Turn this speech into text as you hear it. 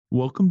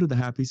Welcome to the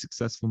Happy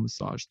Successful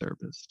Massage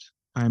Therapist.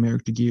 I am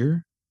Eric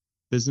DeGear,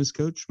 business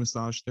coach,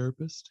 massage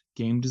therapist,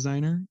 game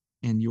designer,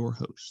 and your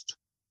host.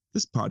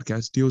 This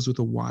podcast deals with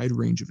a wide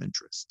range of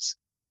interests,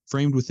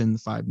 framed within the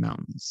 5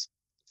 mountains: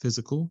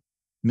 physical,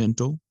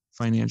 mental,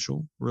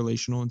 financial,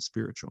 relational, and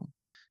spiritual.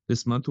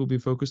 This month will be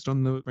focused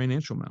on the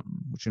financial mountain,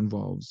 which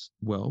involves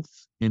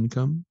wealth,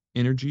 income,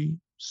 energy,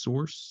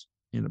 source,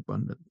 and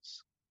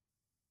abundance.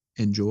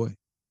 Enjoy.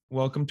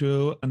 Welcome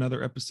to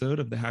another episode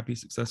of the Happy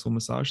Successful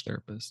Massage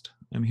Therapist.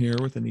 I'm here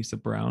with Anissa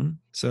Brown.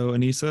 So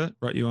Anissa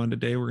brought you on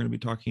today. We're going to be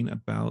talking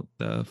about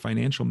the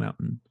financial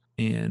mountain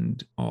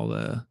and all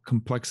the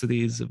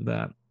complexities of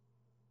that.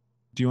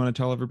 Do you want to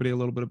tell everybody a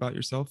little bit about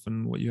yourself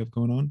and what you have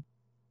going on?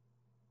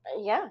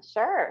 Yeah,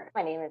 sure.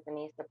 My name is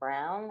Anissa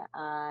Brown.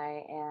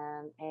 I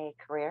am a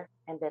career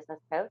and business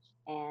coach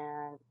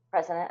and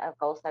president of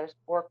Goal Setters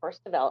Workforce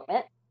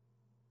Development.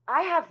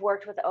 I have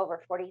worked with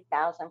over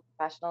 40,000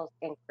 professionals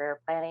in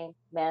career planning,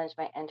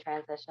 management, and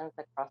transitions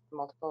across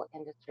multiple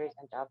industries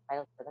and job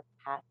titles for the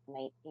past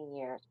 19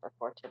 years for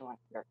Fortune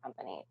 100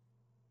 companies.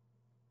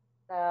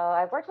 So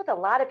I've worked with a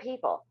lot of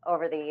people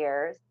over the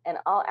years in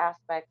all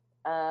aspects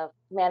of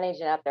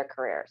managing up their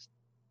careers.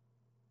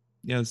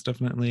 Yeah, it's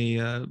definitely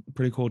a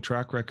pretty cool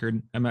track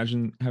record. I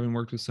imagine having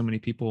worked with so many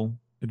people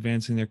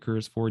advancing their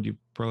careers forward, you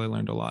probably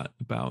learned a lot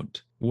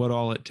about what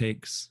all it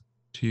takes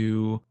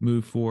to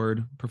move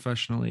forward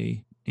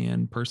professionally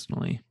and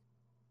personally.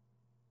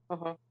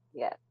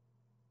 Yes.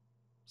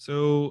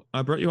 So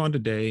I brought you on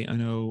today. I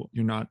know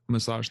you're not a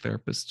massage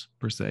therapist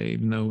per se,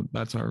 even though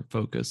that's our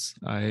focus.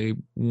 I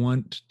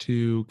want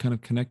to kind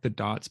of connect the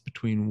dots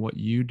between what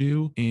you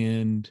do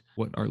and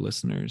what our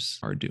listeners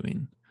are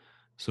doing.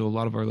 So a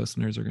lot of our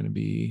listeners are going to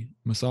be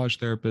massage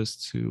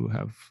therapists who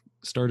have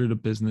started a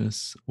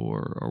business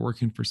or are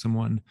working for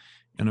someone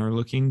and are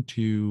looking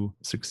to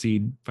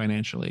succeed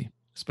financially,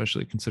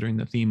 especially considering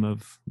the theme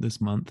of this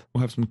month.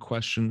 We'll have some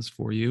questions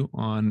for you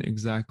on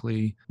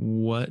exactly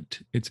what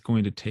it's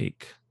going to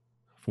take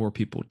for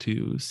people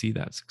to see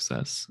that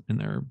success in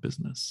their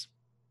business.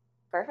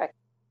 Perfect.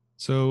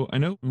 So I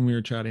know when we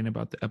were chatting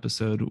about the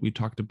episode, we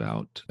talked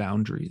about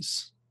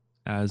boundaries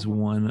as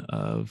one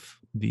of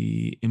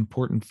the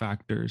important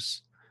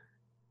factors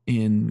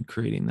in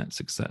creating that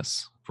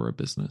success for a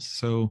business.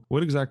 So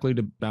what exactly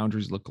do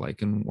boundaries look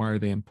like and why are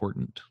they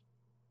important?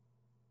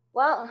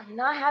 Well,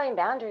 not having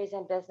boundaries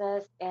in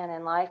business and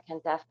in life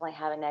can definitely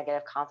have a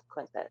negative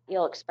consequences.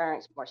 You'll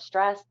experience more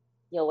stress,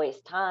 you'll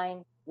waste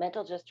time,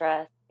 mental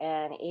distress,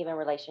 and even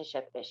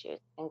relationship issues,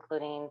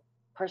 including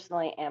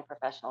personally and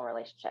professional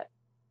relationships.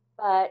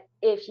 But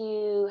if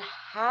you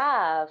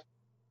have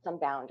some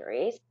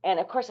boundaries, and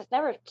of course, it's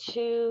never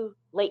too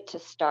late to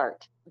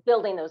start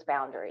building those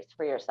boundaries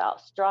for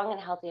yourself. Strong and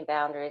healthy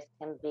boundaries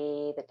can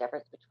be the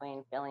difference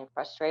between feeling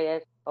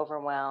frustrated,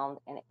 overwhelmed,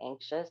 and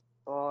anxious,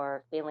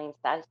 or feeling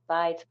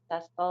satisfied,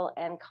 successful,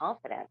 and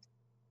confident.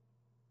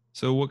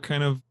 So what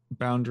kind of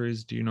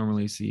boundaries do you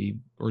normally see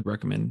or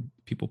recommend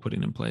people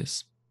putting in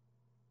place?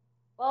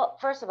 Well,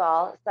 first of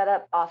all, set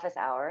up office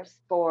hours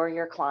for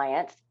your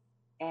clients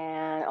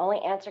and only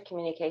answer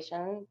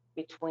communication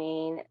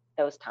between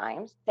those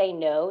times. Say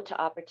no to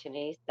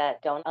opportunities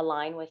that don't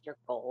align with your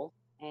goals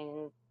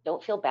and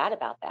don't feel bad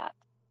about that.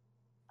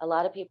 A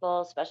lot of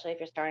people, especially if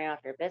you're starting off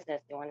your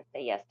business, they want to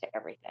say yes to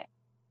everything.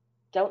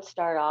 Don't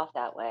start off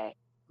that way.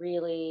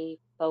 Really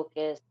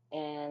focus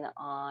in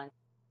on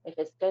if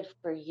it's good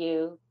for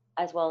you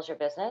as well as your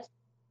business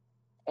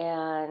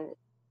and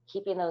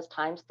keeping those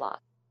time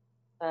slots.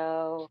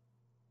 So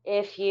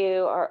if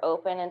you are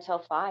open until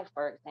 5,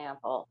 for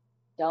example,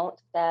 don't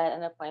set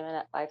an appointment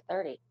at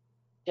 5:30.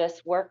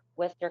 Just work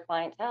with your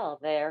clientele.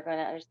 They're going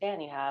to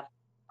understand you have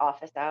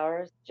office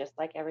hours just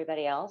like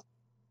everybody else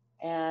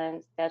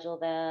and schedule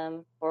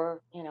them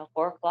for,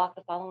 4 o'clock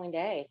the following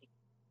day.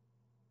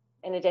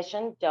 In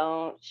addition,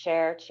 don't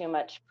share too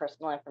much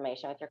personal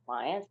information with your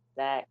clients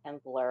that can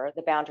blur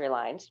the boundary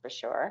lines for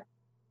sure.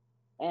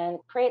 And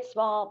create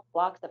small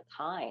blocks of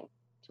time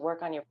to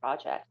work on your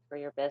project for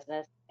your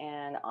business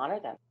and honor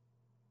them.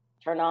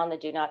 Turn on the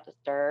do not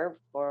disturb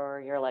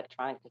for your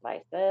electronic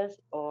devices,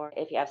 or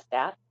if you have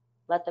staff,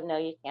 let them know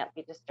you can't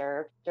be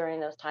disturbed during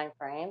those time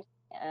frames.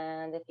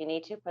 And if you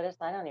need to, put a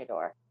sign on your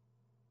door.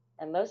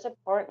 And most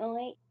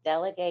importantly,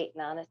 delegate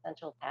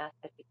non-essential tasks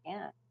if you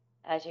can.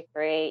 As you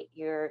create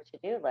your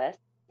to-do list,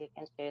 you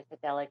can choose to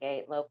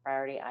delegate low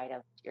priority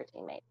items to your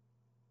teammates.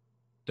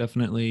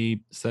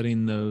 Definitely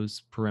setting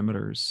those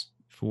perimeters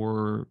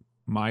for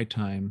my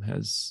time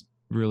has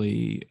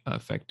really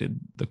affected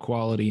the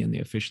quality and the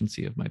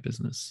efficiency of my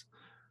business.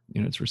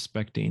 It's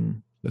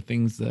respecting the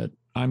things that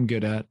I'm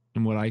good at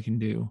and what I can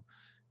do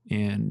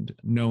and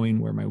knowing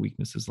where my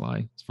weaknesses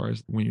lie as far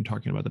as when you're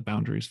talking about the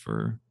boundaries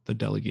for the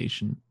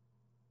delegation.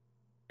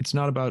 It's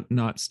not about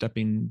not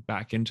stepping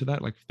back into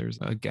that. Like if there's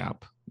a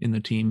gap in the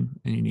team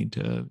and you need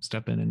to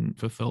step in and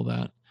fulfill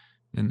that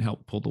and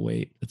help pull the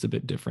weight, it's a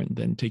bit different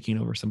than taking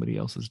over somebody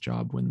else's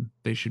job when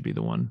they should be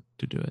the one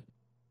to do it.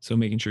 So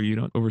making sure you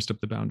don't overstep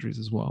the boundaries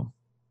as well.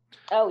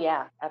 Oh,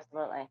 yeah,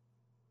 absolutely.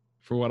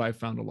 for what I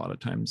found a lot of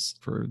times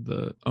for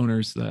the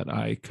owners that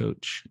I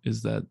coach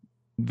is that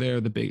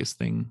they're the biggest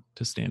thing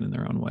to stand in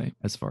their own way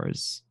as far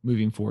as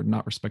moving forward,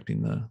 not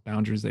respecting the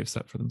boundaries they've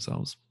set for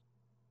themselves.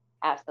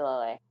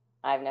 Absolutely.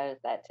 I've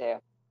noticed that too.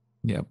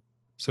 Yep.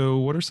 So,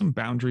 what are some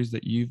boundaries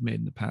that you've made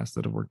in the past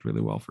that have worked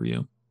really well for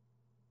you?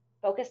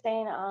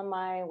 Focusing on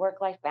my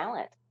work-life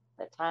balance.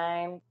 The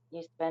time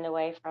you spend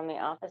away from the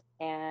office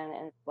can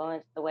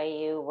influence the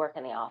way you work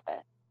in the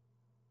office.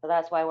 So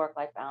that's why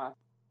work-life balance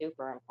is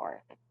super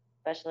important,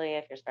 especially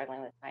if you're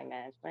struggling with time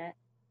management.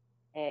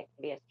 It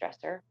can be a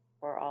stressor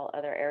for all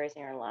other areas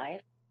in your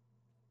life.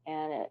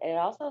 And it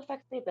also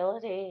affects the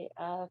ability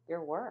of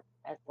your work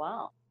as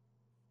well.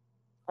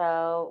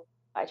 So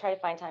I try to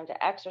find time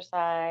to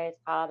exercise,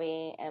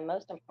 hobby, and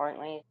most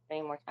importantly,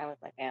 spending more time with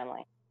my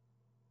family.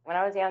 When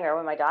I was younger,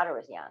 when my daughter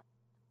was young,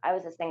 I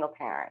was a single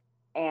parent,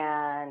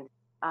 and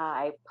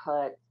I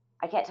put,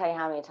 I can't tell you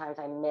how many times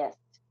I missed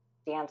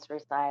dance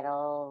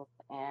recitals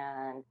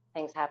and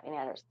things happening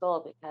at her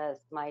school because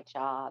my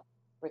job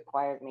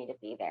required me to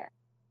be there.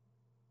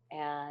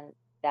 And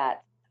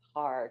that's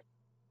hard.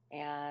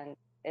 And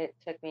it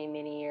took me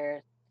many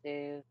years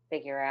to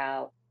figure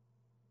out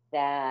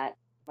that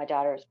my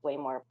daughter is way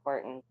more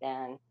important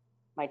than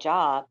my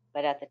job.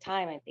 But at the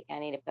time, I think I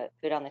need to put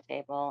food on the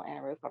table and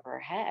a roof over her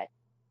head.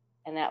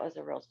 And that was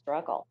a real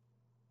struggle.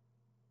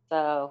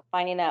 So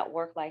finding that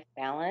work life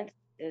balance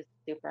is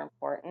super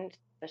important,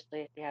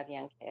 especially if you have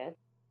young kids.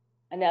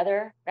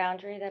 Another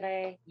boundary that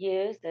I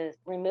use is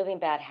removing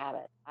bad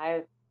habits.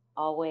 I've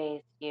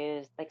always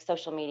used like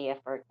social media,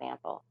 for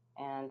example,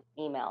 and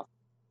emails.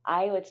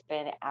 I would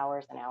spend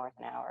hours and hours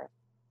and hours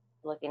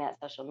looking at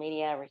social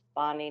media,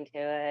 responding to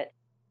it,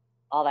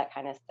 all that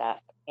kind of stuff.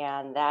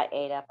 And that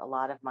ate up a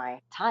lot of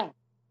my time.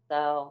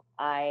 So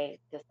I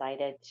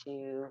decided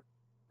to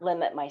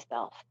limit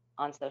myself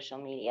on social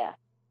media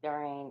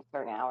during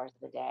certain hours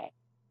of the day.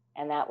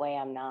 And that way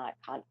I'm not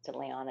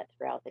constantly on it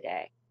throughout the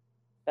day,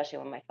 especially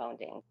when my phone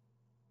dings.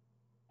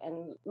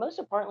 And most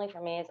importantly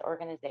for me is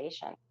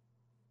organization,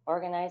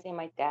 organizing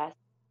my desk,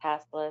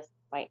 task list,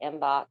 my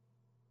inbox,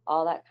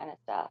 all that kind of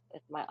stuff.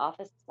 If my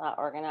office is not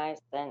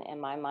organized, then in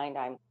my mind,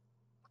 I'm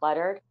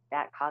cluttered.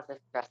 That causes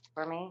stress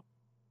for me.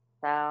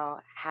 So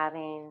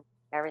having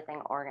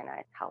everything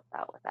organized helps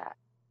out with that.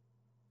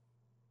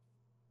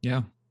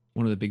 Yeah.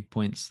 One of the big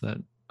points that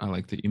I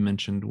like that you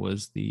mentioned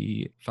was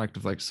the fact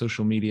of like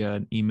social media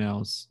and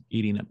emails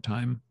eating up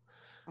time.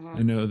 I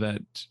Hmm. know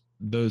that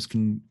those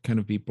can kind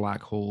of be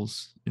black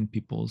holes in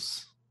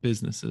people's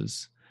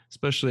businesses,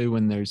 especially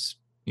when there's,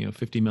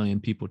 50 million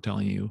people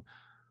telling you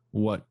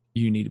what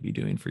you need to be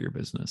doing for your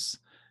business.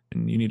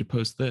 And you need to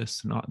post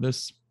this, not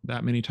this,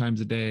 that many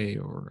times a day,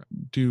 or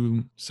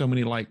do so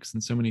many likes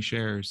and so many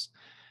shares.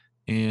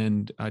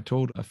 And I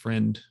told a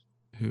friend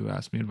who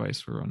asked me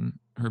advice for on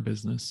her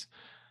business,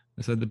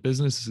 I said, the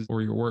business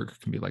or your work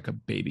can be like a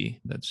baby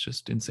that's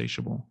just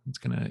insatiable. It's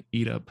going to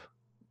eat up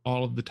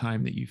all of the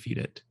time that you feed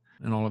it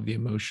and all of the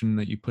emotion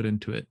that you put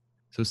into it.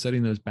 So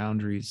setting those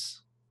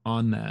boundaries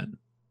on that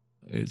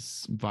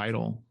is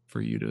vital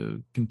for you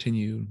to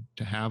continue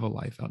to have a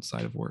life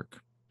outside of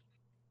work.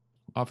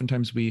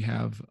 Oftentimes we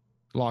have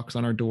locks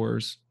on our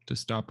doors to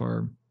stop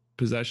our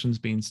possessions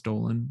being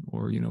stolen,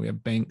 or we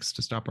have banks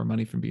to stop our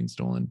money from being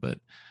stolen, but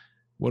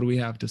what do we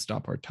have to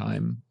stop our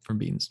time from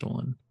being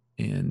stolen?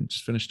 And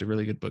just finished a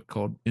really good book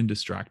called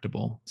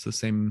Indistractable. It's the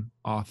same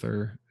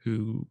author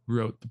who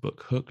wrote the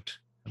book Hooked,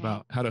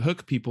 about how to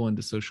hook people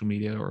into social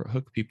media or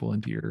hook people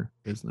into your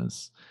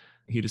business.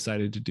 He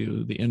decided to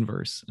do the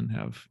inverse and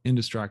have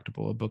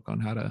Indistractable, a book on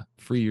how to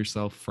free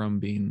yourself from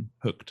being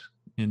hooked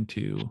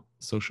into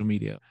social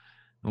media.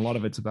 And a lot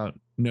of it's about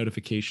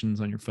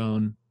notifications on your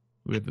phone.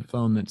 We have a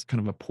phone that's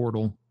kind of a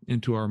portal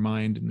into our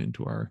mind and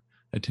into our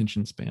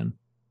attention span.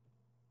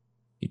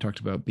 He talked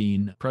about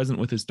being present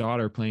with his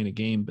daughter playing a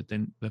game, but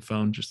then the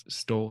phone just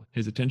stole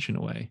his attention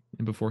away.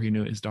 And before he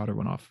knew it, his daughter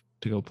went off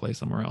to go play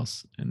somewhere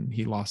else. And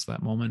he lost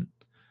that moment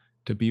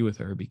to be with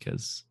her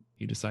because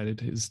he decided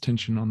his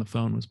attention on the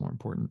phone was more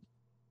important.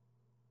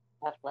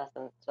 Tough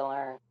lessons to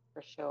learn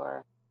for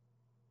sure.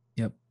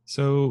 Yep.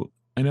 So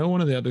I know one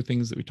of the other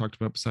things that we talked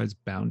about besides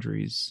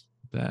boundaries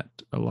that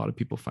a lot of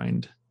people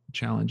find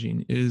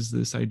challenging is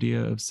this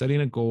idea of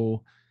setting a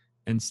goal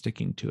and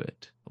sticking to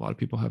it. A lot of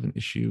people have an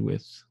issue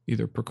with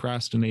either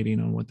procrastinating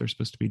on what they're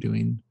supposed to be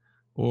doing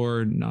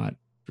or not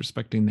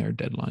respecting their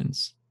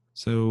deadlines.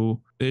 So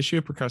the issue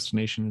of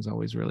procrastination is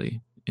always really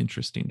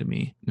interesting to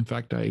me. In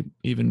fact, I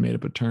even made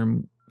up a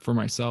term for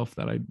myself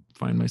that I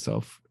find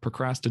myself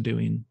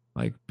procrastinating,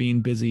 like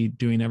being busy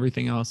doing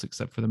everything else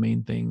except for the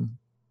main thing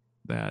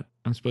that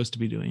I'm supposed to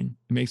be doing.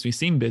 It makes me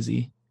seem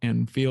busy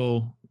and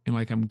feel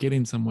like I'm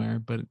getting somewhere.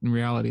 But in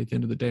reality, at the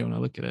end of the day, when I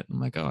look at it, I'm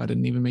like, oh, I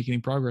didn't even make any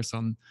progress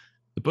on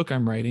the book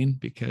I'm writing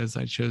because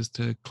I chose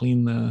to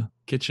clean the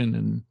kitchen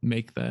and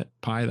make that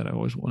pie that I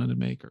always wanted to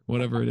make or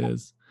whatever it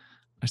is.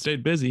 I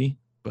stayed busy,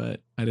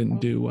 but I didn't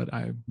do what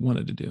I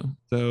wanted to do.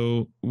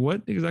 So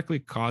what exactly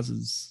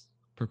causes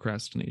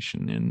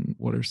procrastination and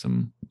what are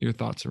some your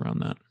thoughts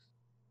around that?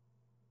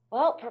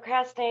 Well,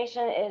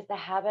 procrastination is the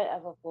habit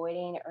of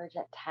avoiding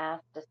urgent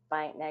tasks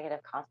despite negative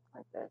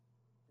consequences.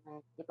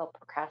 When people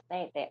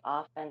procrastinate, they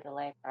often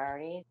delay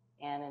priorities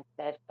and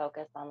instead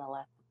focus on the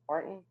less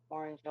important,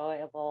 more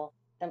enjoyable,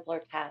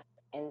 simpler tasks.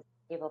 And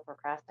people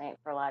procrastinate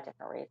for a lot of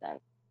different reasons.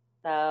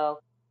 So,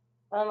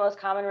 some of the most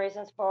common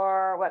reasons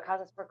for what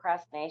causes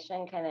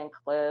procrastination can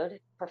include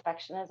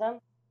perfectionism,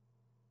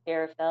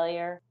 fear of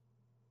failure,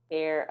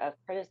 fear of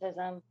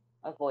criticism,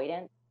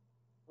 avoidance,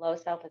 low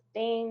self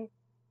esteem,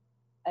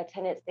 a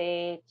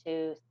tendency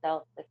to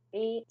self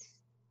defeat,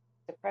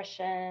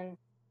 depression,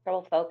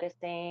 trouble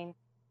focusing,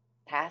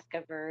 task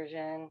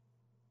aversion,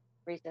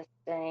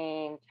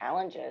 resisting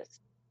challenges,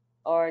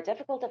 or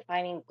difficult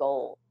defining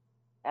goals.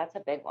 That's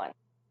a big one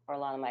for a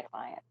lot of my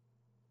clients.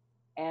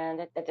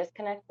 And the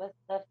disconnect with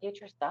the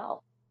future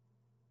self.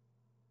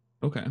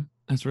 Okay.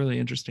 That's really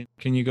interesting.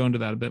 Can you go into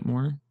that a bit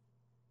more?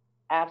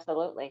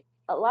 Absolutely.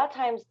 A lot of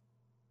times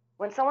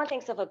when someone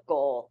thinks of a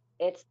goal,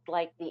 it's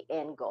like the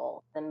end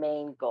goal, the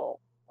main goal,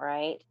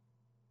 right?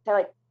 So,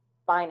 like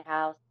buying a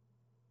house,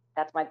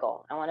 that's my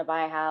goal. I want to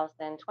buy a house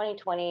in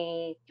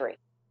 2023.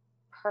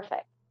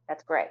 Perfect.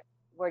 That's great.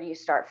 Where do you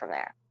start from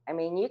there? I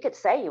mean, you could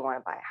say you want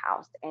to buy a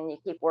house and you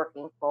keep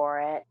working for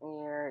it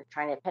and you're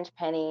trying to pinch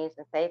pennies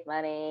and save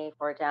money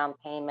for a down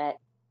payment.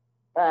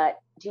 But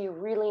do you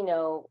really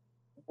know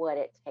what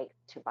it takes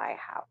to buy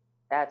a house?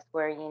 That's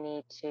where you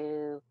need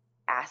to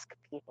ask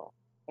people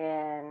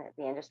in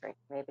the industry,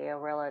 maybe a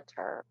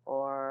realtor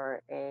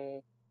or a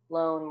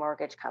loan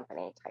mortgage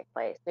company type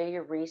place. Do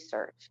your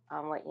research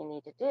on what you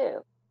need to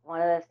do.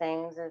 One of the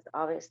things is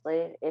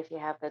obviously if you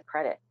have good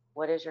credit,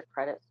 what is your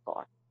credit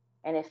score?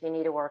 And if you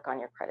need to work on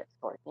your credit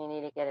score, you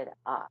need to get it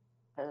up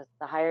because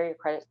the higher your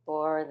credit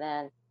score,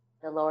 then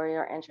the lower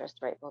your interest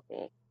rate will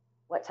be.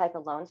 What type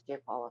of loans do you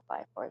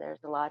qualify for?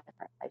 There's a lot of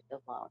different types of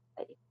loans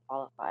that you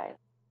qualify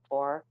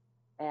for.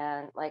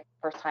 And like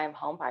first time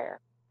home buyer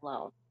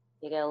loan,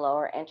 you get a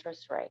lower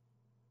interest rate.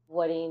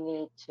 What do you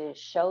need to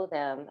show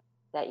them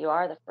that you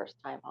are the first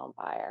time home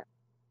buyer?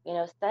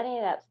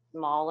 Setting up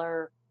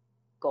smaller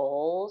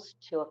goals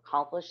to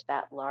accomplish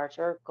that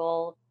larger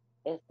goal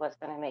is what's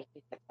going to make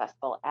you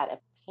successful at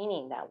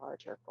obtaining that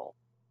larger goal.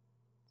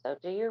 So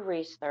do your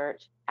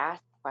research,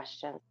 ask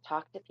questions,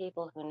 talk to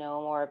people who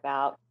know more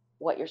about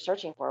what you're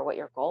searching for, what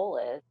your goal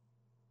is.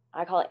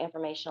 I call it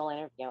informational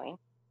interviewing,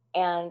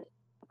 and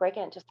break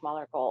it into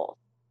smaller goals.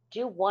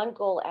 Do one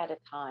goal at a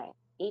time,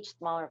 each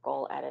smaller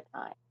goal at a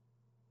time.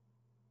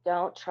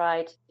 Don't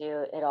try to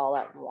do it all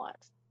at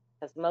once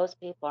because most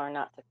people are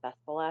not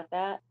successful at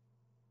that.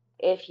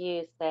 If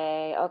you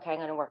say, okay, I'm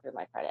going to work with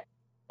my credit,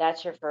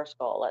 that's your first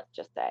goal, let's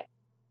just say.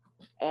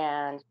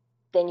 And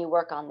then you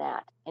work on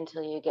that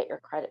until you get your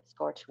credit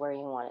score to where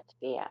you want it to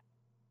be at.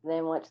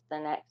 Then what's the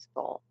next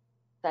goal?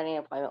 Setting an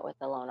appointment with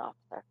the loan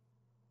officer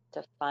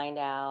to find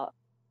out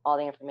all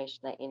the information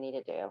that you need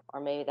to do,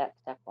 or maybe that's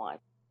step one.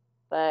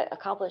 But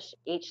accomplish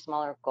each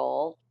smaller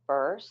goal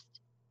first,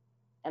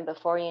 and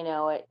before you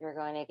know it, you're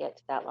going to get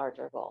to that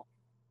larger goal.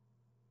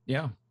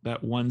 Yeah,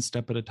 that one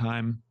step at a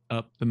time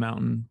up the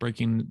mountain,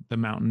 breaking the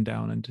mountain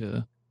down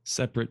into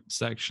separate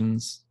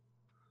sections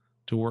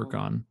to work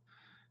on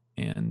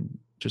and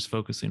just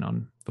focusing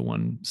on the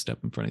one step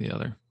in front of the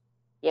other.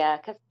 Yeah,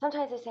 because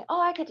sometimes they say,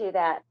 oh, I could do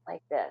that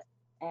like this.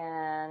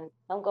 And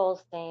some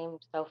goals seem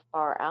so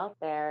far out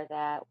there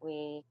that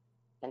we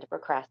tend to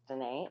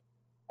procrastinate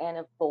and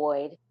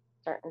avoid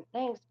certain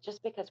things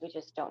just because we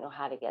just don't know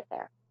how to get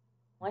there.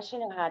 Once you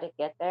know how to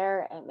get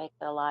there, it makes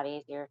it a lot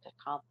easier to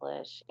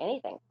accomplish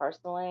anything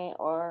personally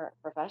or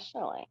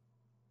professionally.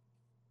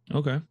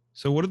 Okay.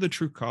 So, what are the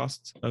true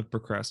costs of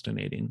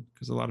procrastinating?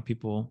 Because a lot of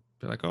people,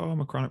 they're like, oh,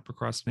 I'm a chronic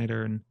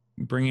procrastinator. And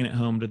bringing it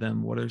home to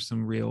them, what are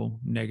some real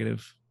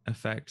negative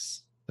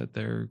effects that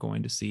they're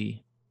going to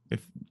see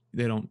if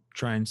they don't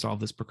try and solve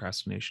this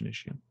procrastination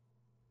issue?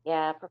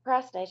 Yeah,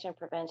 procrastination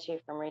prevents you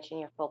from reaching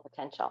your full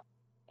potential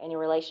in your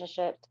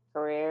relationships,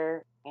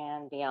 career,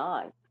 and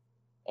beyond.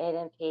 It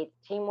impedes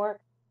teamwork,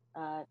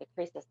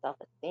 decreases self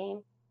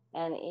esteem,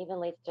 and even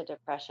leads to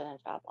depression and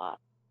job loss.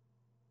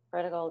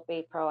 Critical to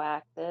be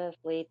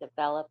proactively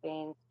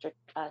developing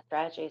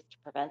strategies to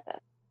prevent this.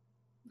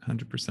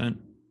 100%.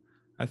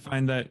 I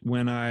find that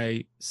when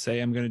I say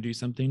I'm going to do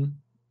something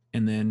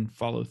and then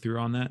follow through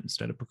on that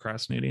instead of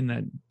procrastinating,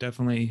 that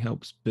definitely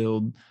helps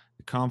build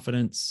the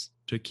confidence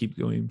to keep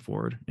going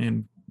forward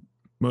and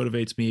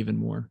motivates me even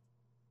more.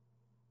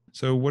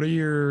 So, what are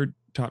your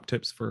top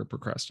tips for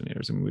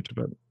procrastinators? I mean, we talked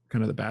about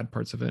kind of the bad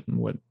parts of it and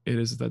what it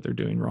is that they're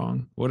doing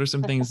wrong. What are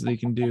some things they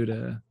can do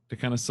to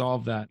kind of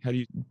solve that? How do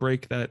you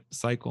break that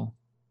cycle?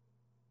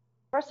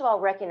 First of all,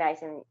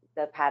 recognizing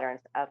the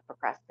patterns of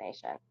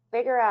procrastination.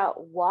 Figure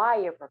out why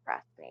you're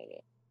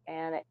procrastinating.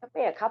 And it could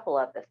be a couple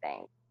of the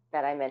things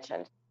that I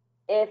mentioned.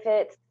 If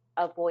it's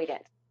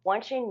avoidance,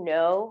 once you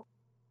know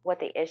what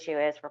the issue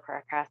is for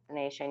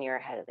procrastination, you're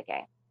ahead of the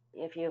game.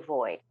 If you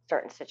avoid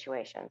certain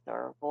situations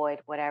or avoid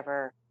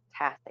whatever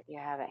task that you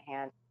have at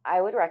hand,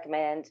 I would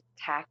recommend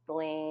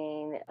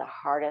tackling the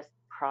hardest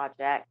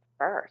project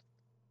first,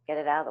 get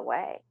it out of the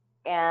way,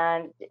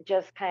 and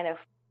just kind of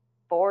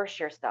force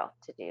yourself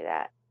to do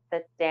that.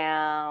 Sit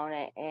down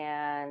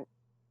and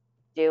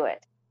do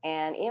it.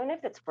 And even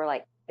if it's for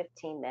like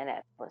 15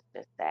 minutes, let's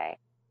just say,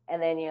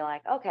 and then you're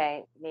like,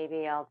 okay,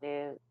 maybe I'll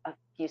do a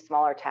few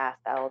smaller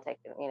tasks that will take,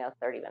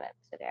 30 minutes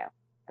to do.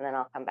 And then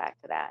I'll come back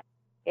to that.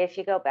 If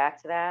you go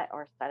back to that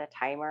or set a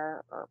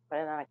timer or put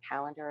it on a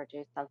calendar or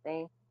do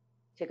something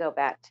to go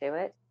back to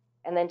it,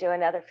 and then do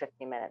another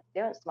 15 minutes,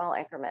 do it in small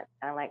increments,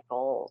 kind of like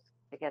goals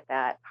to get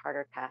that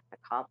harder task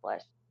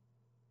accomplished.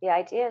 The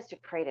idea is to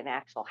create an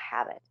actual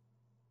habit.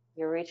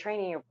 You're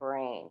retraining your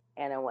brain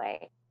in a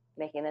way,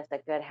 making this a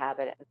good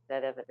habit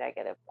instead of a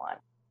negative one.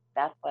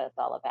 That's what it's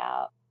all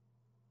about.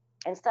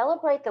 And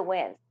celebrate the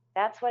wins.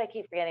 That's what I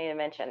keep forgetting to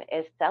mention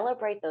is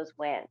celebrate those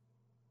wins.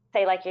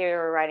 Say like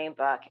you're writing a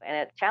book and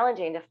it's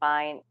challenging to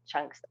find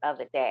chunks of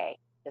the day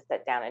to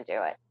sit down and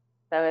do it.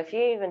 So if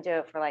you even do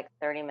it for like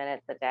 30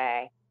 minutes a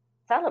day,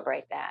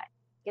 celebrate that.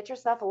 Get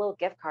yourself a little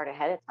gift card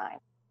ahead of time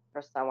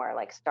for somewhere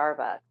like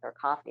Starbucks or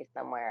coffee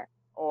somewhere,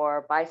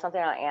 or buy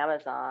something on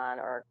Amazon,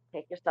 or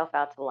take yourself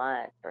out to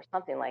lunch or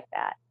something like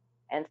that,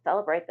 and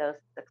celebrate those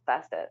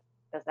successes,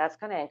 because that's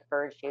going to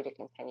encourage you to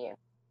continue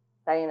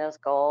setting those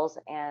goals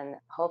and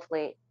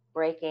hopefully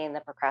breaking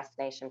the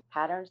procrastination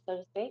pattern, so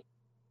to speak.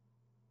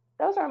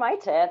 Those are my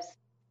tips.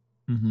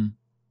 Mm-hmm.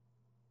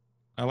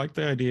 I like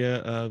the idea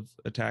of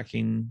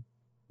attacking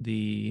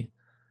the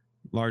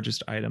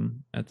largest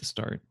item at the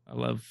start. I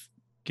love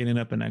getting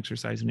up and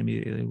exercising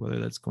immediately, whether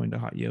that's going to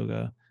hot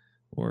yoga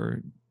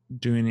or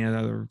doing any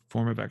other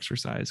form of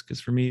exercise.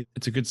 Because for me,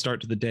 it's a good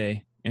start to the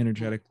day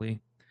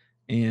energetically.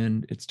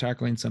 And it's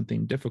tackling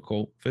something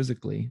difficult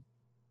physically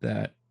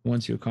that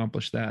once you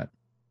accomplish that,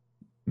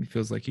 it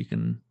feels like you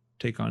can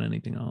take on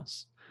anything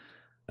else.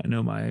 I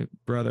know my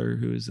brother,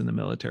 who is in the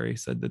military,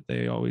 said that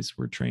they always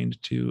were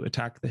trained to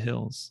attack the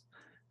hills.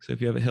 So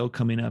if you have a hill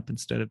coming up,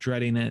 instead of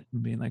dreading it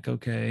and being like,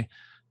 okay,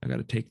 I got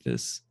to take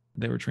this,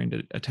 they were trained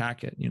to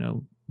attack it,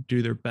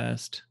 do their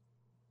best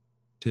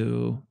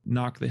to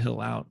knock the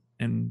hill out.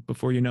 And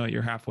before you know it,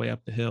 you're halfway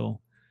up the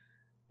hill.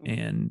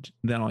 And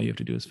then all you have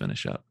to do is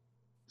finish up.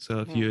 So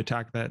if you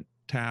attack that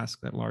task,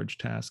 that large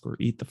task, or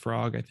eat the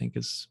frog, I think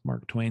as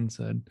Mark Twain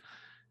said,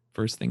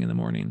 first thing in the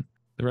morning,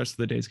 the rest of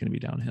the day is going to be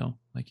downhill,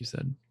 like you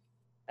said.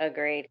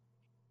 Agreed.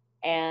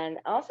 And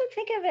also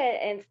think of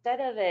it,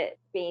 instead of it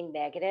being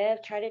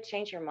negative, try to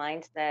change your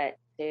mindset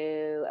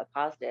to a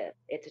positive.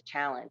 It's a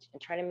challenge,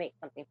 and try to make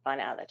something fun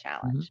out of the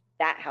challenge. Mm-hmm.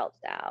 That helps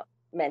out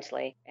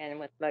mentally and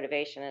with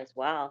motivation as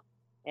well.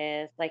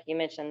 Is like you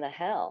mentioned the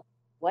hill.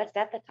 What's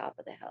at the top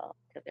of the hill?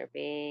 Could there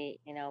be,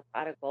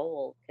 pot of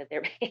gold? Could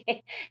there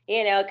be,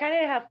 kind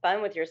of have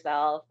fun with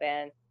yourself.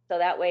 And so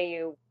that way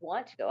you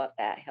want to go up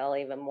that hill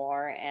even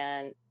more.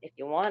 And if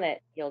you want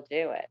it, you'll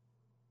do it.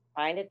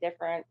 Find a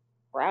different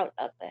route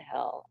up the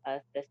hill,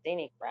 the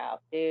scenic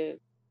route, do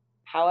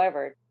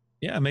however.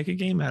 Yeah, make a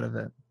game out of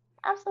it.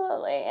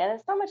 Absolutely. And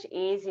it's so much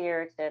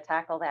easier to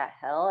tackle that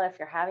hill if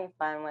you're having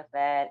fun with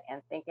it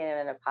and thinking of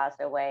it in a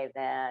positive way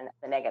than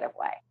the negative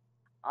way.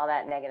 All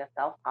that negative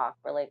self talk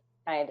really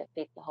kind of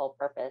defeats the whole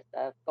purpose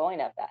of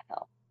going up that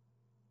hill.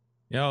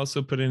 Yeah,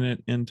 also putting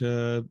it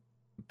into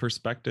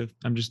perspective.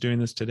 I'm just doing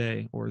this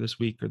today or this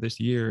week or this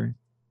year.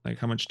 Like,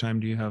 how much time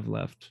do you have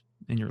left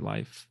in your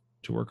life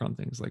to work on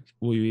things? Like,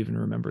 will you even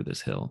remember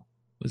this hill?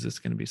 Is this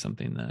going to be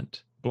something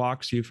that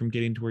blocks you from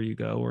getting to where you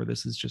go? Or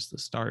this is just the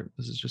start?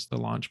 This is just the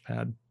launch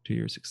pad to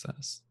your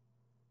success.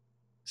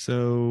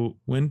 So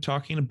when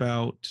talking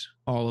about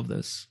all of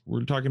this,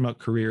 we're talking about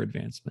career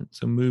advancement.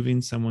 So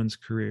moving someone's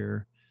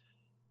career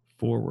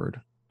forward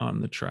on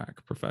the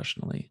track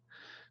professionally.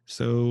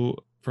 So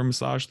for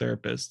massage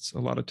therapists, a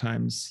lot of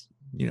times,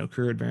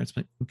 career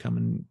advancement can come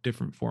in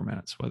different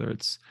formats, whether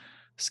it's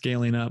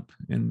scaling up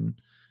and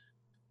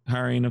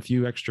hiring a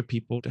few extra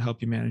people to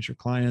help you manage your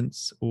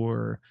clients,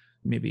 or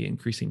maybe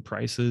increasing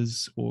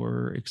prices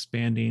or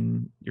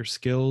expanding your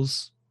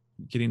skills,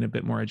 getting a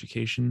bit more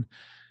education.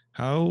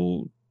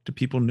 How do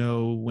people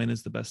know when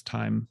is the best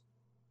time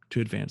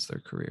to advance their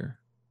career?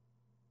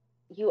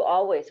 You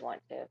always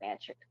want to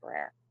advance your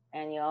career,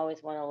 and you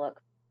always want to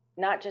look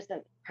not just in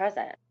the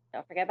present.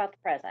 Don't forget about the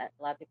present.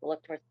 A lot of people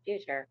look towards the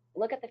future.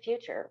 Look at the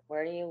future.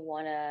 Where do you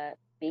want to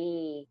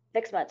be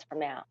 6 months from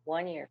now,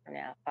 1 year from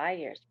now, 5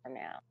 years from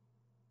now?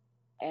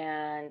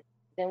 And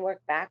then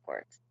work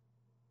backwards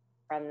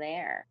from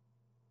there.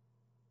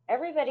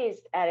 Everybody's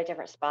at a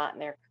different spot in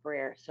their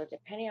career. So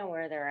depending on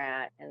where they're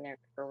at in their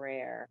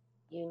career,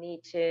 you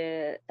need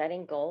to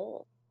setting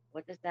goals.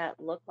 What does that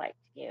look like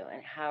to you?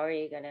 And how are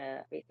you going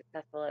to be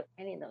successful at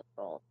attaining those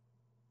goals?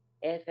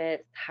 If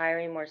it's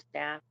hiring more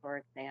staff, for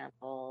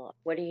example,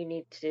 what do you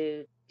need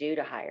to do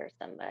to hire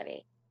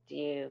somebody? Do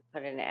you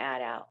put an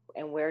ad out,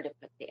 and where to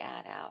put the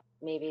ad out?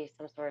 Maybe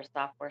some sort of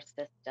software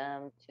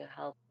system to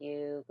help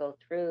you go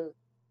through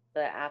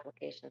the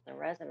applications and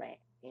resumes.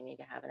 You need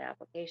to have an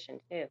application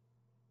too.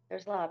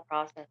 There's a lot of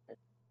processes.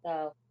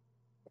 So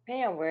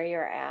depending on where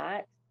you're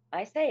at,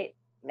 I say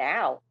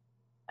now.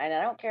 And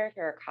I don't care if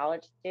you're a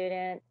college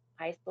student,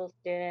 high school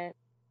student,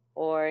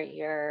 or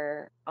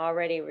you're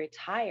already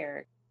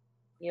retired.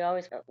 You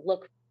always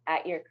look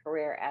at your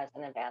career as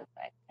an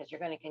advancement, because you're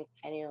going to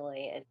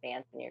continually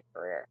advance in your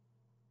career.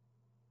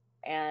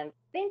 And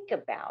think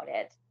about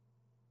it.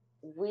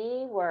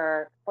 We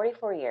work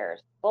 44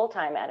 years full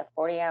time at a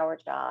 40-hour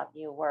job.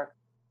 You work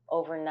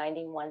over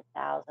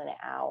 91,000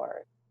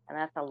 hours, and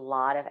that's a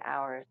lot of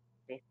hours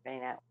to be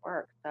spending at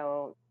work.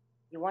 So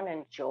you want to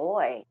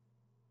enjoy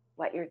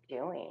what you're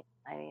doing.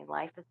 I mean,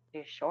 life is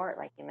too short,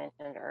 like you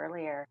mentioned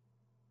earlier.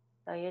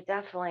 So you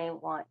definitely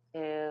want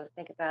to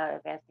think about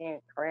advancing your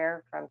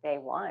career from day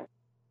one,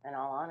 in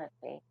all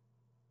honesty.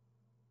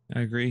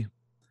 I agree.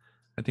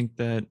 I think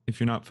that if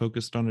you're not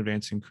focused on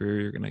advancing career,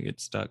 you're going to get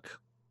stuck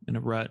in a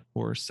rut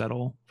or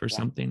settle for Yeah.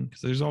 something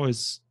because there's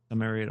always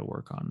some area to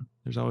work on.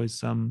 There's always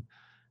some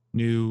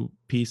new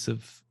piece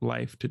of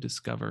life to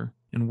discover,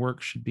 and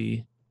work should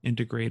be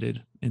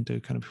integrated into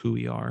kind of who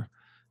we are,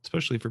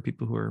 especially for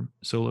people who are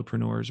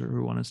solopreneurs or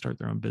who want to start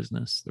their own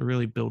business. They're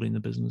really building the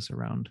business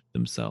around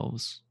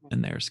themselves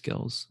and their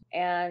skills.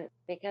 And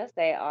because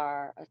they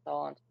are a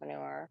sole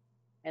entrepreneur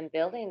and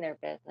building their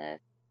business,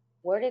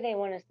 where do they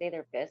want to see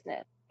their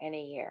business in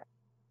a year,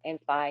 in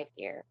 5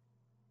 years?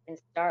 And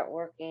start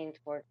working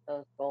towards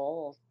those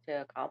goals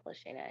to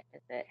accomplishing it.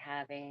 Is it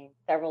having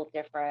several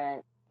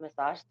different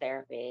massage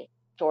therapy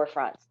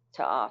storefronts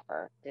to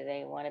offer? Do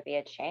they want to be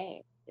a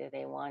chain? Do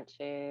they want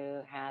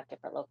to have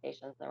different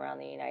locations around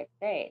the United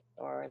States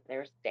or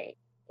their state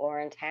or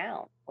in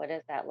town? What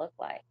does that look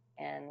like?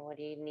 And what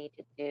do you need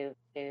to do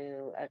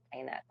to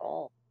attain that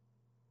goal?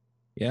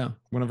 Yeah.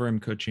 Whenever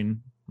I'm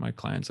coaching my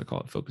clients, I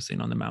call it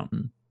focusing on the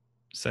mountain,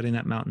 setting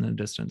that mountain in the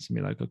distance and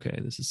be like, okay,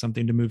 this is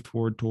something to move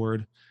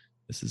toward.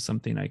 This is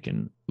something I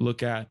can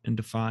look at and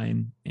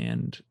define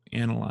and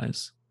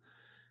analyze.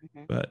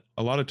 Mm-hmm. But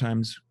a lot of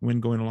times when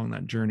going along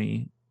that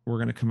journey, we're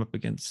going to come up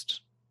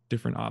against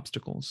different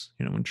obstacles,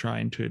 when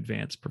trying to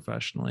advance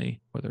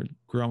professionally, whether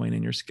growing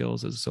in your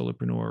skills as a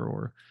solopreneur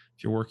or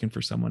if you're working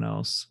for someone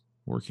else,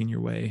 working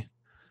your way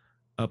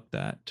up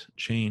that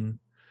chain.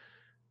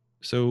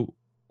 So,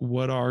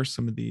 what are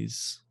some of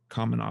these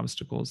common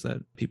obstacles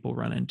that people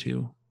run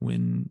into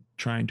when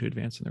trying to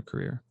advance in their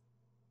career?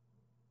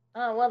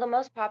 Well, the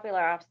most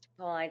popular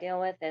obstacle I deal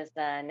with is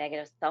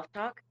negative self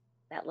talk,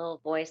 that little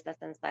voice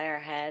that's inside our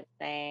head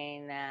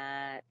saying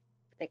that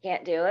they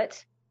can't do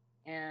it.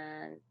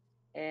 And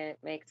it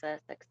makes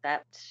us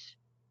accept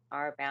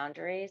our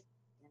boundaries.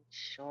 In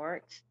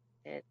short,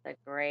 it's a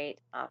great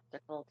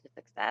obstacle to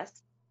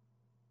success.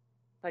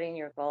 Putting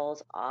your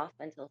goals off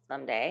until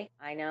someday.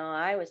 I know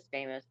I was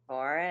famous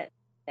for it,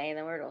 saying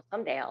the word, well,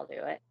 someday I'll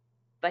do it.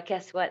 But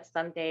guess what?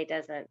 Someday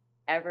doesn't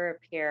ever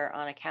appear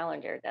on a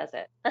calendar, does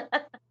it?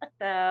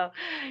 So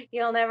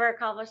you'll never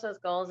accomplish those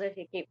goals if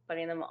you keep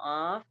putting them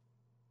off.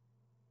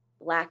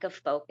 Lack of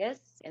focus,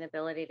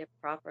 inability to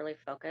properly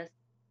focus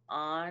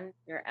on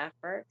your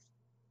efforts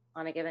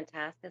on a given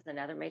task is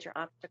another major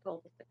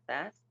obstacle to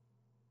success.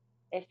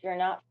 If you're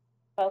not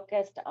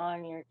focused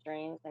on your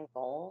dreams and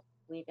goals,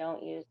 we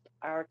don't use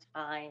our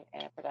time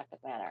in a productive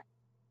manner.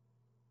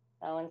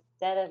 So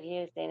instead of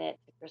using it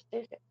to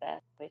pursue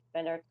success, we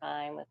spend our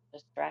time with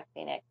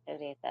distracting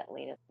activities that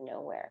lead us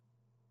nowhere.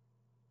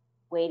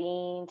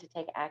 Waiting to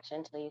take action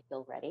until you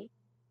feel ready.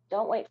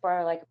 Don't wait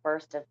for like a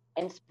burst of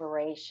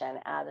inspiration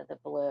out of the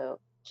blue.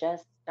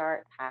 Just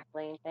start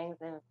tackling things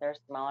in their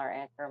smaller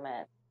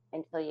increments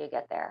until you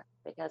get there.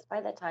 Because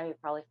by the time you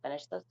probably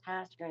finish those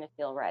tasks, you're going to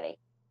feel ready.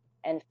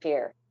 And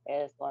fear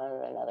is one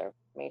of another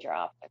major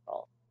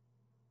obstacle.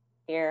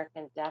 Fear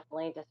can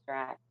definitely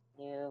distract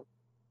you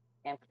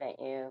and prevent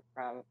you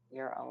from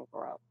your own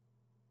growth.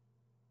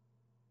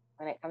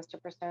 When it comes to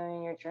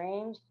pursuing your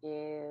dreams,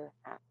 you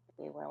have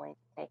to be willing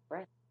to take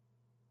risks.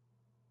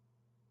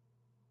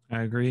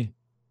 I agree.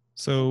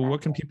 So,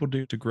 what can Exactly. people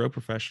do to grow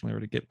professionally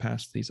or to get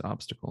past these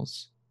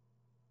obstacles?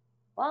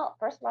 Well,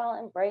 first of all,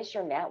 embrace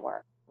your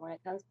network. When it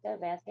comes to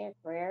advancing your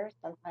career,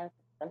 sometimes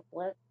the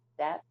simplest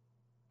step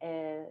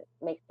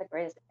makes the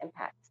greatest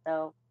impact.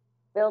 So,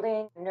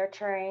 building,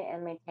 nurturing,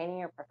 and maintaining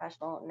your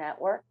professional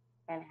network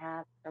can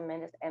have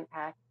tremendous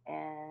impact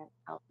and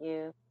help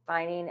you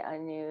finding a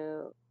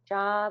new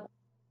job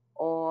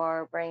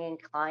or bringing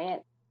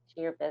clients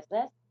to your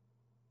business.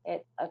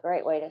 It's a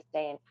great way to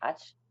stay in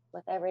touch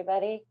with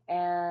everybody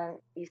and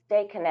you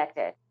stay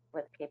connected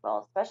with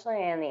people,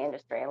 especially in the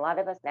industry. A lot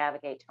of us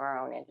navigate to our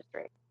own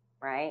industry,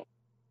 right?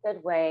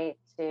 Good way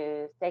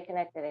to stay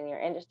connected in your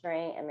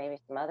industry and maybe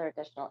some other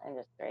additional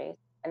industries.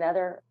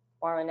 Another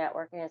form of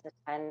networking is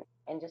attend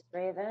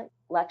industry events,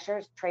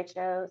 lectures, trade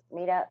shows,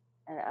 meetups,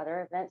 and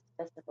other events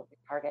specifically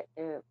target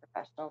to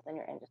professionals in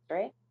your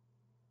industry.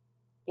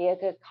 Be a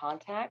good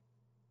contact.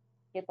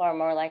 People are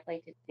more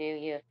likely to do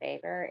you a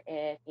favor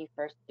if you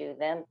first do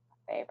them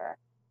a favor.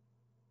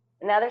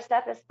 Another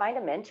step is find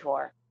a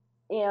mentor.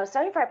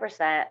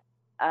 75%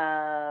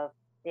 of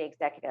the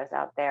executives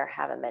out there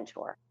have a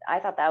mentor. I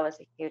thought that was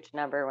a huge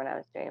number when I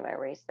was doing my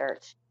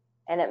research.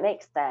 And it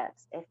makes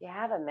sense. If you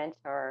have a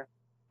mentor,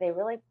 they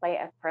really play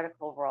a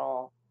critical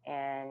role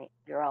in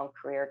your own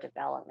career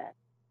development.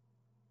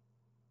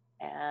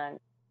 And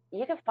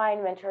you can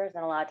find mentors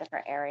in a lot of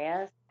different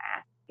areas.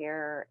 Ask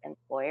your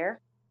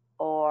employer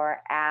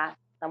or ask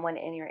someone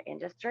in your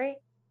industry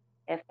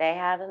if they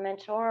have a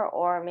mentor,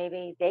 or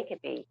maybe they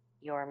could be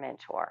your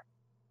mentor.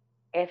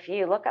 If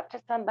you look up to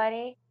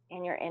somebody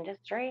in your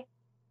industry,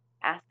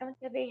 ask them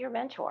to be your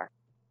mentor,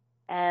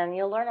 and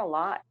you'll learn a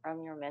lot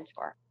from your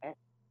mentor. It's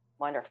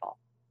wonderful.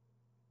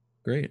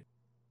 Great.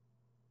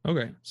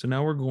 Okay, so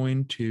now we're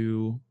going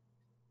to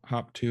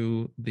hop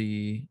to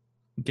the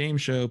game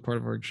show part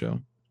of our show,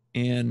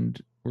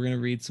 and we're going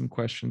to read some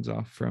questions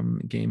off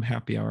from Game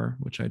Happy Hour,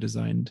 which I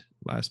designed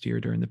last year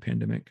during the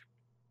pandemic.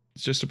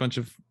 It's just a bunch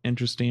of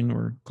interesting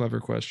or clever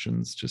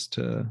questions just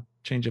to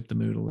change up the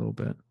mood a little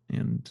bit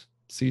and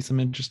see some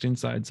interesting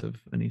sides of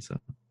Anissa.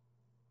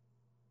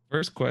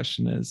 First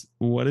question is,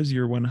 what is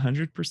your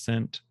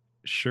 100%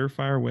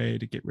 surefire way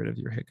to get rid of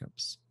your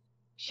hiccups?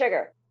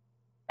 Sugar.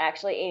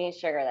 Actually, eating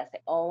sugar. That's the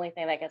only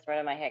thing that gets rid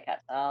of my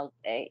hiccups. I'll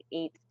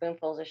eat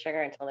spoonfuls of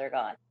sugar until they're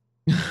gone.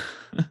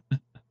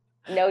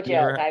 No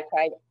joke. I've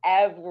tried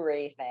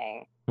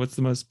everything. What's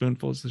the most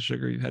spoonfuls of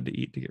sugar you've had to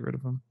eat to get rid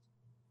of them?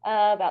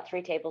 About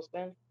 3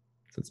 tablespoons.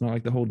 So it's not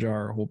like the whole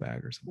jar or a whole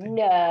bag or something?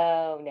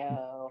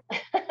 No.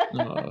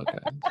 Oh, okay.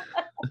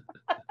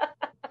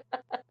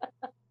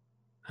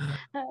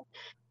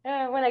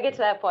 When I get to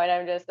that point,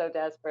 I'm just so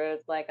desperate.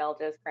 It's like I'll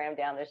just cram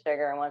down the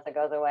sugar, and once it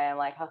goes away, I'm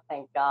like, oh,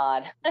 thank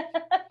God.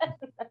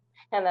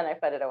 And then I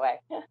put it away.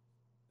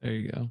 There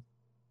you go.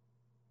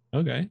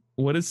 Okay.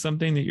 What is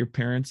something that your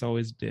parents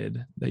always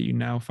did that you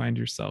now find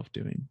yourself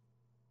doing?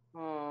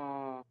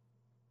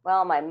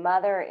 Well, my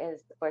mother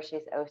is, of course,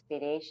 she's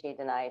OCD. She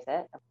denies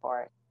it, of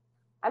course.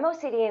 I'm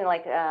OCD and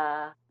like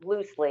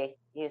loosely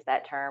use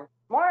that term.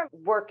 More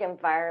work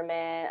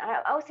environment.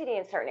 I'm OCD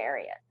in certain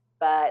areas,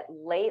 but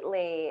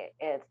lately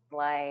it's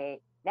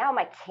like now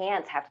my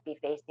cans have to be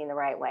facing the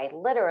right way,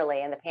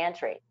 literally in the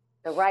pantry,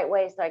 the right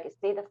way so I can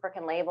see the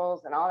freaking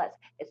labels and all that.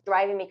 It's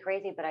driving me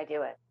crazy, but I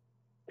do it.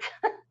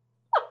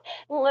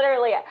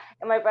 Literally.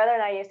 And my brother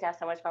and I used to have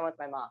so much fun with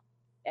my mom.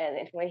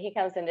 And when he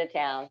comes into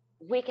town,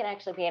 we can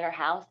actually be in her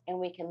house and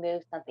we can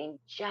move something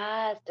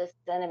just a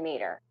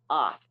centimeter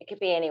off. It could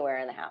be anywhere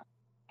in the house.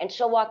 And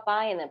she'll walk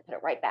by and then put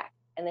it right back.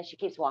 And then she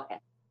keeps walking.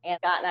 And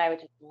Scott and I would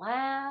just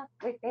laugh.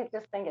 We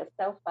just think it's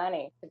so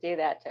funny to do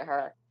that to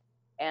her.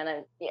 And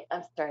I'm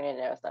starting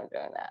to notice I'm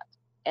doing that.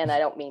 And I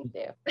don't mean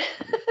to.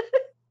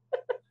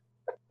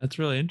 That's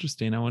really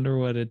interesting. I wonder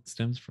what it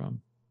stems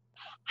from.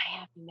 I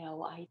have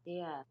no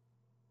idea.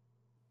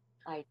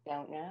 I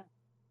don't know.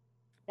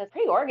 It's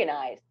pretty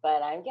organized,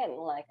 but I'm getting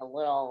like a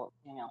little,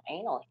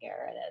 anal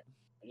here. And it's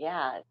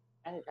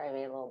kind of driving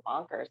me a little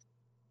bonkers.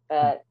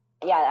 But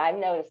yeah, I've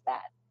noticed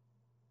that.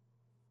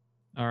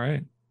 All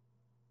right.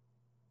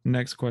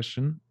 Next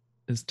question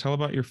is, tell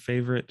about your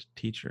favorite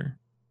teacher.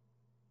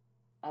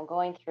 I'm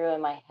going through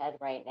in my head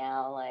right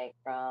now, like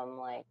from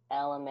like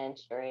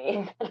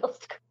elementary, middle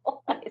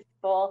school, high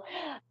school.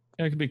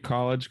 Yeah, it could be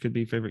college, could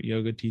be favorite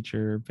yoga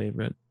teacher,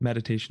 favorite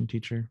meditation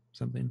teacher,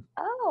 something.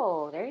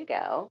 Oh, there you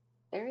go.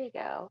 There you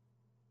go.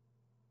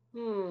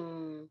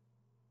 You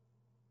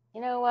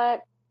know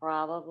what?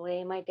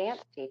 Probably my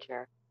dance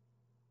teacher.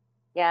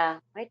 Yeah,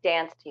 my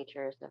dance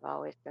teachers have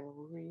always been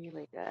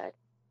really good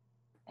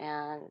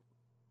and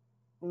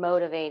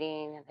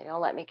motivating, and they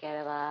don't let me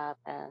give up.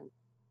 And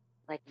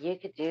like, you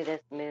could do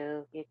this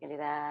move, you can do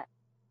that.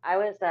 I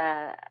was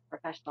a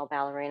professional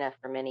ballerina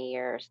for many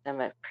years in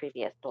my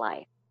previous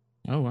life.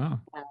 Oh, wow.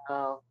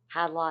 So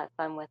had a lot of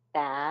fun with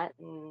that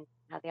and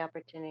had the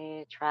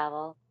opportunity to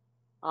travel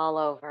all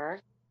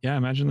over. Yeah, I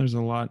imagine there's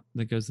a lot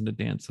that goes into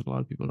dance that a lot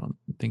of people don't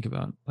think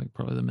about, like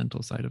probably the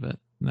mental side of it,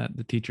 and that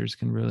the teachers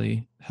can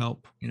really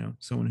help,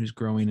 someone who's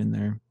growing in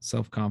their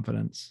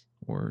self-confidence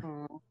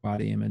or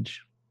body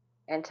image.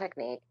 And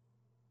technique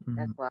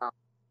as well.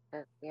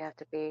 Because you have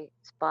to be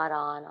spot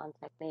on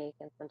technique,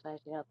 and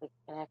sometimes you don't think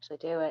you can actually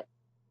do it.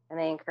 And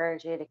they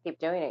encourage you to keep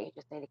doing it. You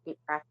just need to keep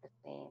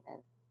practicing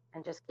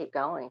and just keep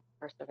going,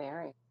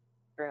 persevering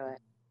through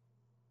it.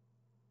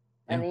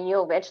 And then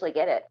you'll eventually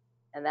get it.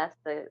 And that's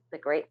the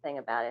great thing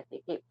about it. If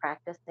you keep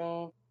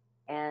practicing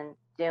and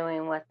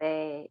doing what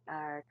they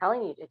are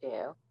telling you to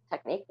do,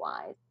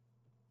 technique-wise,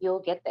 you'll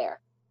get there.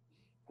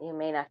 You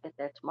may not get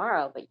there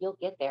tomorrow, but you'll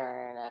get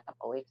there in a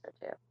couple of weeks or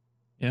two.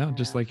 Yeah,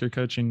 just like you're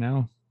coaching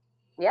now.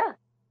 Yeah.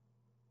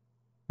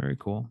 Very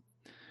cool.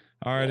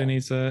 All right,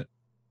 Anissa,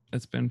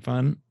 it's been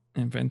fun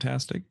and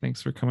fantastic.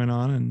 Thanks for coming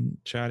on and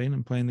chatting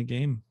and playing the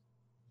game.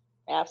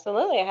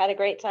 Absolutely. I had a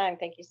great time.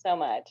 Thank you so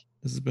much.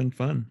 This has been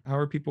fun. How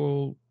are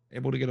people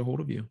able to get a hold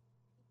of you?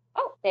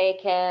 Oh, they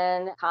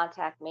can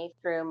contact me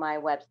through my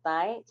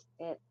website.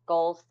 It's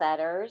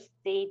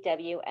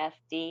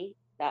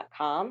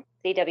goalsetterscwfd.com.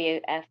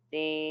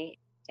 CWFD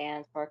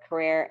stands for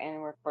Career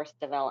and Workforce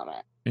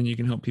Development. And you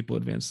can help people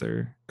advance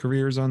their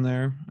careers on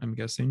there, I'm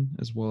guessing,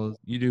 as well as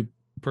you do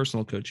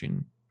personal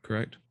coaching,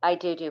 correct? I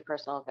do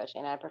personal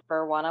coaching. I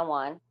prefer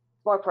one-on-one.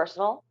 It's more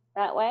personal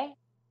that way.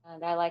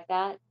 And I like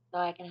that. So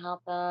I can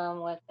help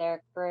them with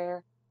their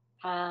career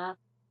path.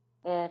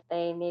 If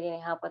they need any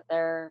help with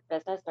their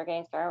business or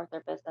getting started with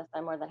their business,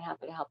 I'm more than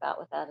happy to help out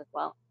with that as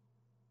well.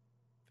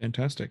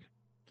 Fantastic.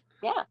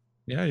 Yeah.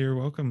 Yeah, you're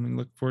welcome, and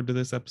look forward to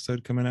this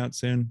episode coming out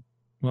soon.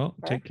 Well,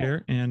 take Perfect.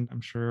 care, and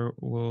I'm sure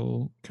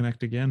we'll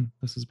connect again.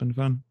 This has been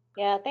fun.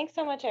 Yeah, thanks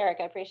so much, Eric.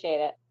 I appreciate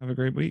it. Have a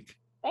great week.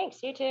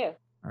 Thanks, you too.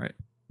 All right.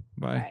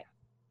 All Bye. right.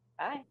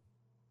 Bye.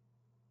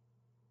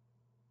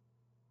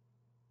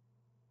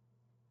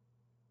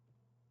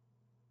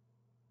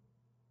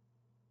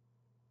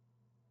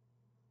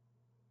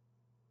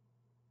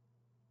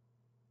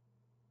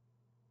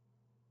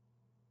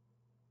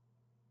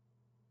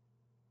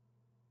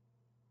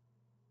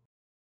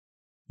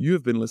 You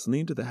have been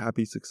listening to the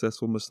Happy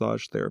Successful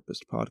Massage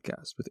Therapist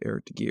podcast with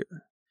Eric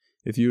DeGear.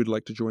 If you would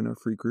like to join our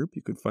free group,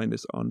 you can find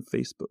us on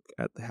Facebook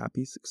at the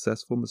Happy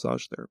Successful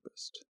Massage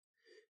Therapist.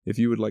 If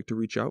you would like to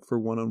reach out for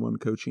one-on-one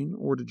coaching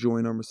or to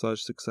join our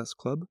Massage Success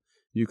Club,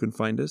 you can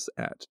find us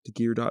at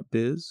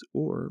degear.biz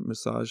or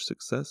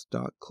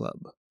massagesuccess.club,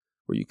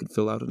 where you can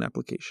fill out an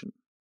application.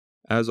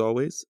 As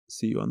always,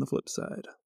 see you on the flip side.